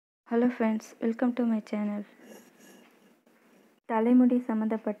Hello friends, welcome to my channel. தலைமுடி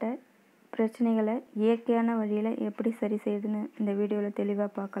சம்மந்தப்பட்ட பிரச்சனைகளை இயற்கையான வழியில் எப்படி சரி செய்யுதுன்னு இந்த வீடியோவில் தெளிவாக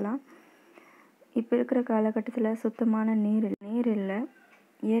பார்க்கலாம். இப்போ இருக்கிற காலகட்டத்தில் சுத்தமான நீர் இல்லை.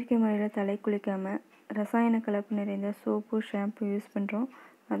 இயற்கை முறையில் தலை குளிக்காமல் ரசாயன கலப்பு நிறைந்த சோப்பு ஷாம்பு யூஸ் பண்ணுறோம்.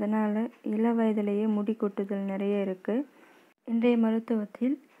 அதனால் இள வயதிலேயே முடி கொட்டுதல் நிறைய இருக்குது. இன்றைய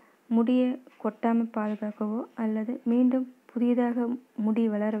மருத்துவத்தில் முடியை கொட்டாமல் பாதுகாக்கவோ அல்லது மீண்டும் புதிதாக முடி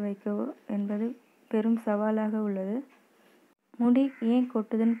வளர வைக்கவோ என்பது பெரும் சவாலாக உள்ளது. முடி ஏன்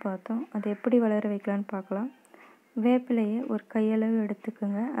கொட்டுதுன்னு பார்த்தோம், அதை எப்படி வளர வைக்கலான்னு பார்க்கலாம். வேப்பிலையை ஒரு கையளவு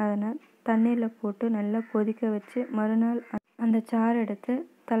எடுத்துக்கோங்க. அதனால் தண்ணீரில் போட்டு நல்லா கொதிக்க வச்சு மறுநாள் அந்த சாறு எடுத்து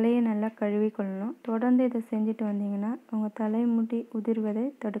தலையை நல்லா கழுவி கொள்ளணும். தொடர்ந்து இதை செஞ்சுட்டு வந்தீங்கன்னா உங்கள் தலைமுடி உதிர்வதை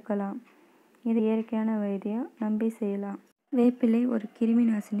தடுக்கலாம். இது இயற்கையான வைத்தியம், நம்பி செய்யலாம். வேப்பிலை ஒரு கிருமி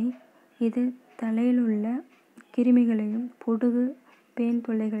நாசினி. இது தலையில் உள்ள கிருமிகளையும் பொடுகு பேன்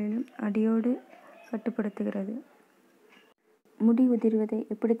தொல்லைகளிலும் அடியோடு கட்டுப்படுத்துகிறது. முடி உதிர்வதை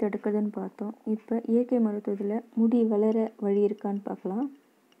எப்படி தடுக்கிறதுன்னு பார்த்தோம். இப்போ இயற்கை மருத்துவத்தில் முடி வளர வழி இருக்கான்னு பார்க்கலாம்.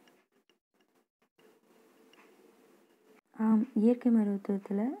 இயற்கை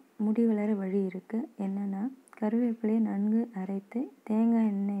மருத்துவத்தில் முடி வளர வழி இருக்குது. என்னென்னா, கருவேப்பிலையை நன்கு அரைத்து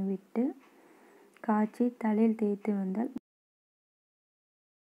தேங்காய் எண்ணெய் விட்டு காய்ச்சி தலையில் தேய்த்து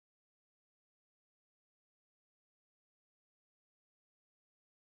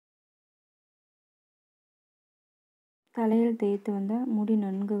வந்தால் முடி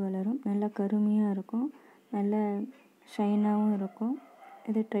நன்கு வளரும். நல்லா கருமையாக இருக்கும், நல்ல ஷைனாகவும் இருக்கும்.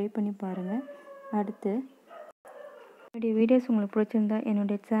 இதை ட்ரை பண்ணி பாருங்கள். அடுத்து என்னுடைய வீடியோஸ் உங்களுக்கு பிடிச்சிருந்தா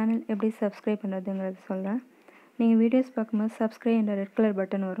என்னுடைய சேனல் எப்படி சப்ஸ்கிரைப் பண்ணுறதுங்கிறது சொல்கிறேன். நீங்கள் வீடியோஸ் பார்க்கும்போது சப்ஸ்கிரைப் என்ற ரெட் கலர்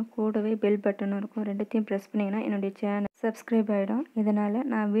பட்டன் வரும், கூடவே பெல் பட்டனும் இருக்கும். ரெண்டுத்தையும் ப்ரெஸ் பண்ணிங்கன்னா என்னுடைய சேனல் சப்ஸ்கிரைப் ஆகிடும். இதனால்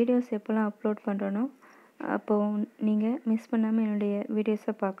நான் வீடியோஸ் எப்போல்லாம் அப்லோட் பண்ணுறேனோ அப்போது நீங்கள் மிஸ் பண்ணாமல் என்னுடைய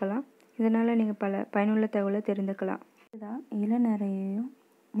வீடியோஸை பார்க்கலாம். இதனால் நீங்கள் பல பயனுள்ள தகவலை தெரிந்துக்கலாம். இதுதான் இளநரையையும்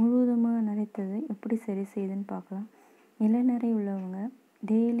முழுவதுமாக நரைத்தது எப்படி சரி செய்யுதுன்னு பார்க்கலாம். இளநரை உள்ளவங்க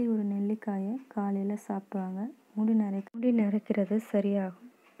டெய்லி ஒரு நெல்லிக்காயை காலையில் சாப்பிடுவாங்க. முடி நரைக்கிறது சரியாகும்.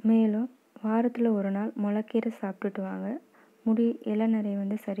 மேலும் வாரத்தில் ஒரு நாள் முளைக்கீரை சாப்பிட்டுட்டு வாங்க. முடி இளநரை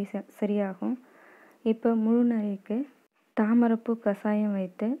சரியாகும். இப்போ முழு நரைக்கு தாமரைப்பூ கஷாயம்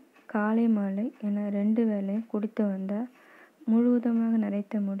வைத்து காலை மாலை என 2 வேளையும் குடித்து வந்தால் முழுவதுமாக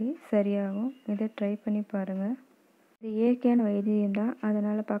நரைத்த முடி சரியாகும். இதை ட்ரை பண்ணி பாருங்கள். இது இயற்கையான வைத்தியம் தான்,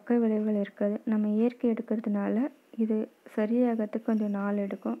 அதனால் பக்க விளைவுகள் இருக்காது. நம்ம இயற்கை எடுக்கிறதுனால இது சரியாகிறதுக்கு கொஞ்சம் நாள்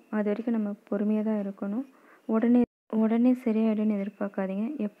எடுக்கும். அது வரைக்கும் நம்ம பொறுமையாக தான் இருக்கணும். உடனே சரியாயிடும்னு எதிர்பார்க்காதீங்க.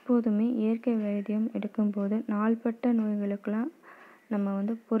 எப்போதுமே இயற்கை வைத்தியம் எடுக்கும்போது நாள்பட்ட நோய்களுக்கெல்லாம்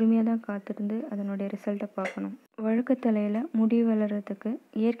நம்ம பொறுமையாக தான் காத்திருந்து அதனுடைய ரிசல்ட்டை பார்க்கணும். வழுக்கு தலையில் முடி வளர்கிறதுக்கு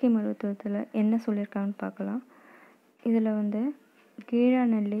இயற்கை மருத்துவத்தில் என்ன சொல்லியிருக்காங்கன்னு பார்க்கலாம். இதில்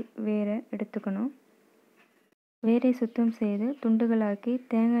கீழாநெல்லி வேரை எடுத்துக்கணும். வேரை சுத்தம் செய்து துண்டுகளாக்கி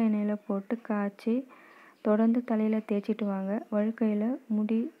தேங்காய் எண்ணெயில் போட்டு காய்ச்சி தொடர்ந்து தலையில் தேய்ச்சிட்டு வாங்க. வழுக்கையில்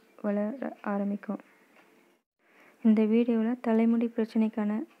முடி வளர ஆரம்பிக்கும். இந்த வீடியோவில் தலைமுடி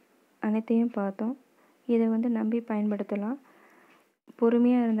பிரச்சனைக்கான அனைத்தையும் பார்த்தோம். இதை நம்பி பயன்படுத்தலாம்.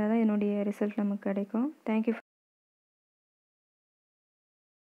 பொறுமையாக இருந்தால் தான் என்னுடைய ரிசல்ட் நமக்கு கிடைக்கும். தேங்க்யூ.